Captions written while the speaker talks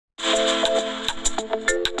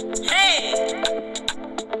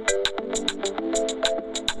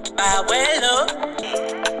Abuelo,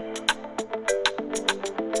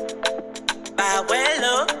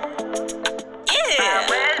 abuelo, yeah.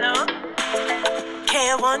 Abuelo, que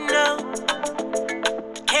bueno,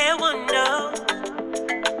 que bueno,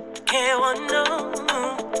 que bueno,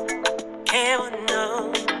 que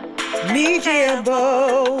bueno. Me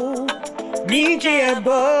jabo, me jabo,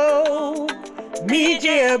 me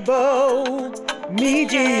jabo, me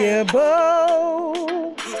jabo.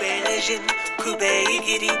 Kube legend, kube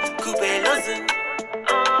igiri, kube lozun.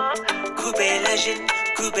 Kube legend,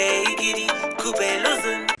 kube igiri, kube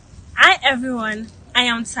lozun. Hi everyone, I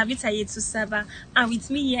am Tabitha Yetusaba, and with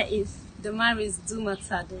me here is Damaris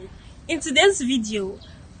Dumatado. In today's video,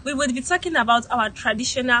 we will be talking about our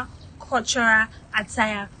traditional cultural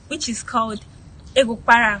attire, which is called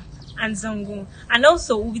Egokpara and Zongo, and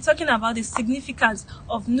also we'll be talking about the significance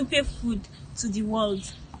of Nupe food to the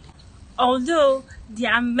world. Although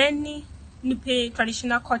there are many Nupe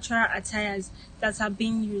traditional cultural attires that are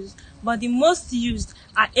being used, but the most used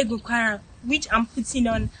are Egokpara, which I'm putting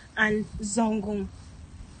on, and Zongo.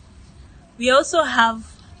 We also have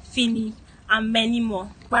Fini and many more.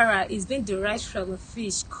 Para is being derived from a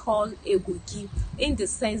fish called egogi, in the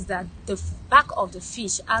sense that the back of the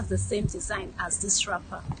fish has the same design as this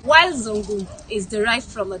wrapper. While Zongo is derived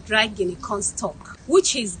from a dry guinea corn stalk,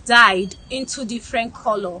 which is dyed into different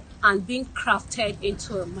color and being crafted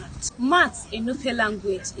into a mat. Mat in Nupe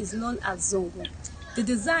language is known as Zongo. The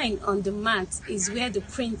design on the mat is where the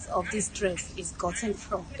print of this dress is gotten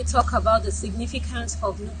from. We talk about the significance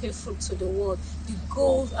of Nupe food to the world. The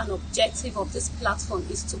goal and objective of this platform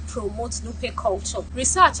is to promote Nupe culture.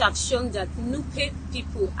 Research have shown that Nupe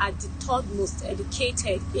people are the third most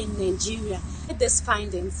educated in Nigeria. With these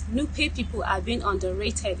findings, Nupe people are being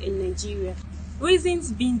underrated in Nigeria.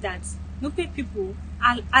 Reasons being that Nupe people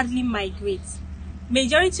hardly migrate.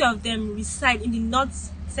 Majority of them reside in the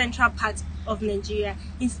north central part of Nigeria,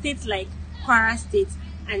 in states like Kwara State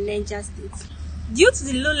and Niger State. Due to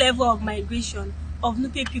the low level of migration of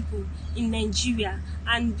Nupe people in Nigeria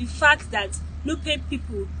and the fact that Nupe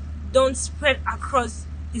people don't spread across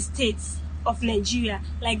the states of Nigeria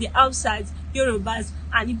like the Hausas, Yorubas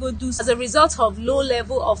and Igbo do. As a result of low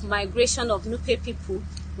level of migration of Nupe people,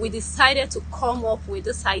 we decided to come up with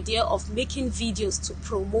this idea of making videos to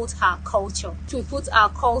promote our culture, to put our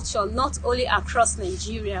culture not only across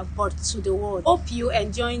Nigeria but to the world. Hope you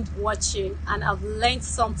enjoyed watching and have learned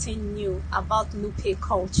something new about Nupe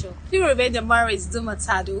culture. You remain Damaris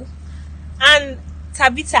Dumatado and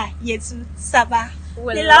Tabitha Yetusaba.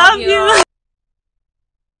 We love you.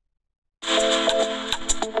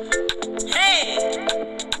 Hey,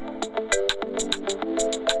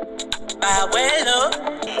 abuelo,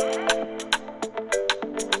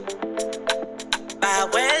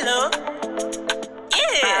 abuelo,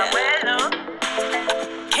 yeah. Abuelo,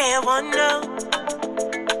 que bueno,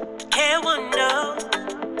 que bueno,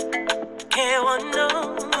 que bueno,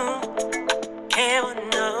 que bueno.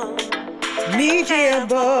 Me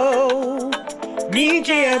jabo, me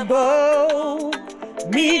jabo,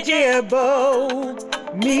 me jabo,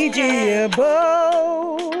 me jabo.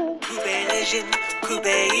 Kube legend,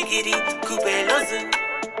 kube igiri, kube lozun.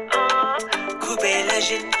 Kube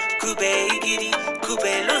legend, kube igiri,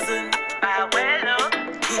 kube lozun. Abuelo,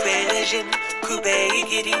 kube legend, kube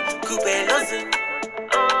igiri, kube lozun.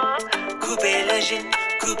 Kube legend,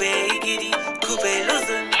 kube igiri, kube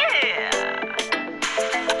lozun. Yeah.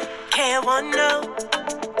 Que bueno,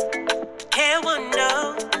 que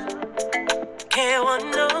bueno, que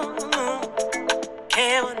bueno,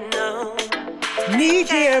 que bueno. Me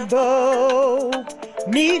jabo,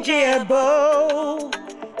 me jabo,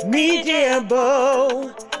 me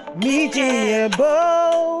jabo, me jabo.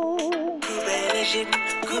 Kube legend,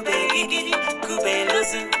 kube igiri, kube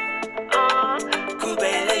lozun.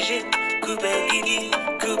 Kube legend, kube igiri,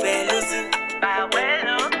 kube lozun.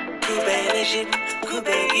 Abuelo, kube legend,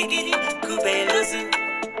 kube igiri, kube lozun.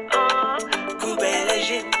 Kube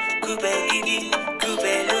legend, kube igiri,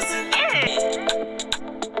 kube lozun.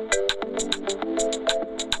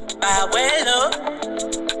 Abuelo,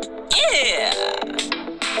 yeah.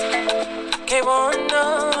 Que bueno,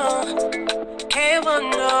 que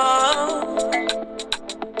bueno,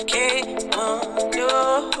 que bueno.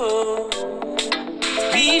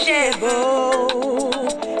 Me jabo,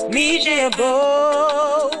 me jabo,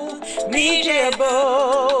 me jabo,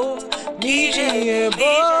 me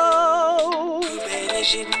jabo. Kube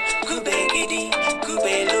legend, kube gidi,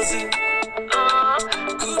 kube lozun.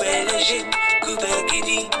 Kube legend, kube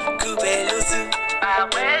gidi, kube lozun.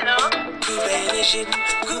 Abuelo, kube legend,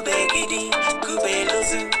 kube gidi, kube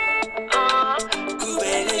lozun.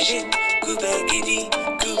 Kube legend, kube gidi,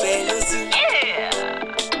 kube lozun. Yeah.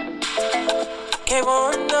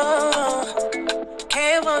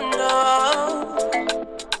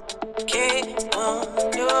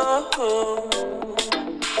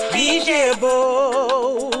 Mijebo,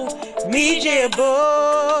 Mijebo,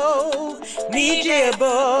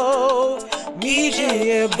 Mijebo,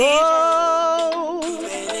 Mijebo.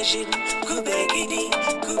 Kubelejin, kubegidi,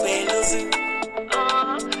 kubelozu.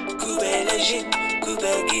 Kubelejin,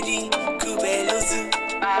 kubegidi, kubelozu.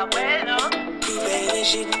 Abuelo.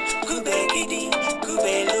 Kubelejin, kubegidi,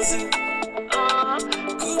 kubelozu.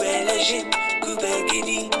 Kubelejin,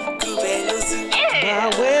 kubegidi, kubelozu.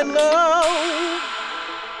 Abuelo.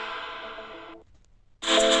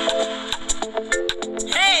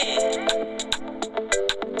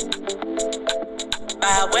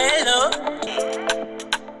 Abuelo,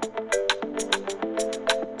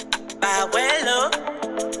 abuelo,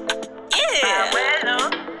 yeah. Abuelo,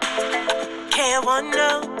 can't one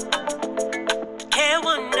know, can't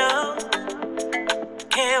one know,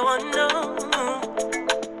 can't one know,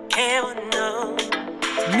 can't one know.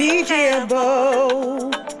 Mijebo,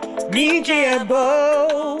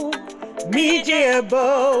 Mijebo,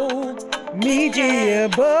 Mijebo,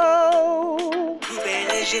 Mijebo.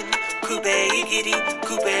 Kubelejin, kubegidi,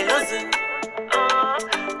 kubelozun.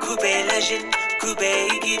 Kubelejin,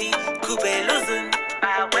 kubegidi, kubelozun.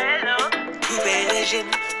 Abuelo, kubelejin,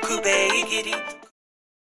 kubegidi.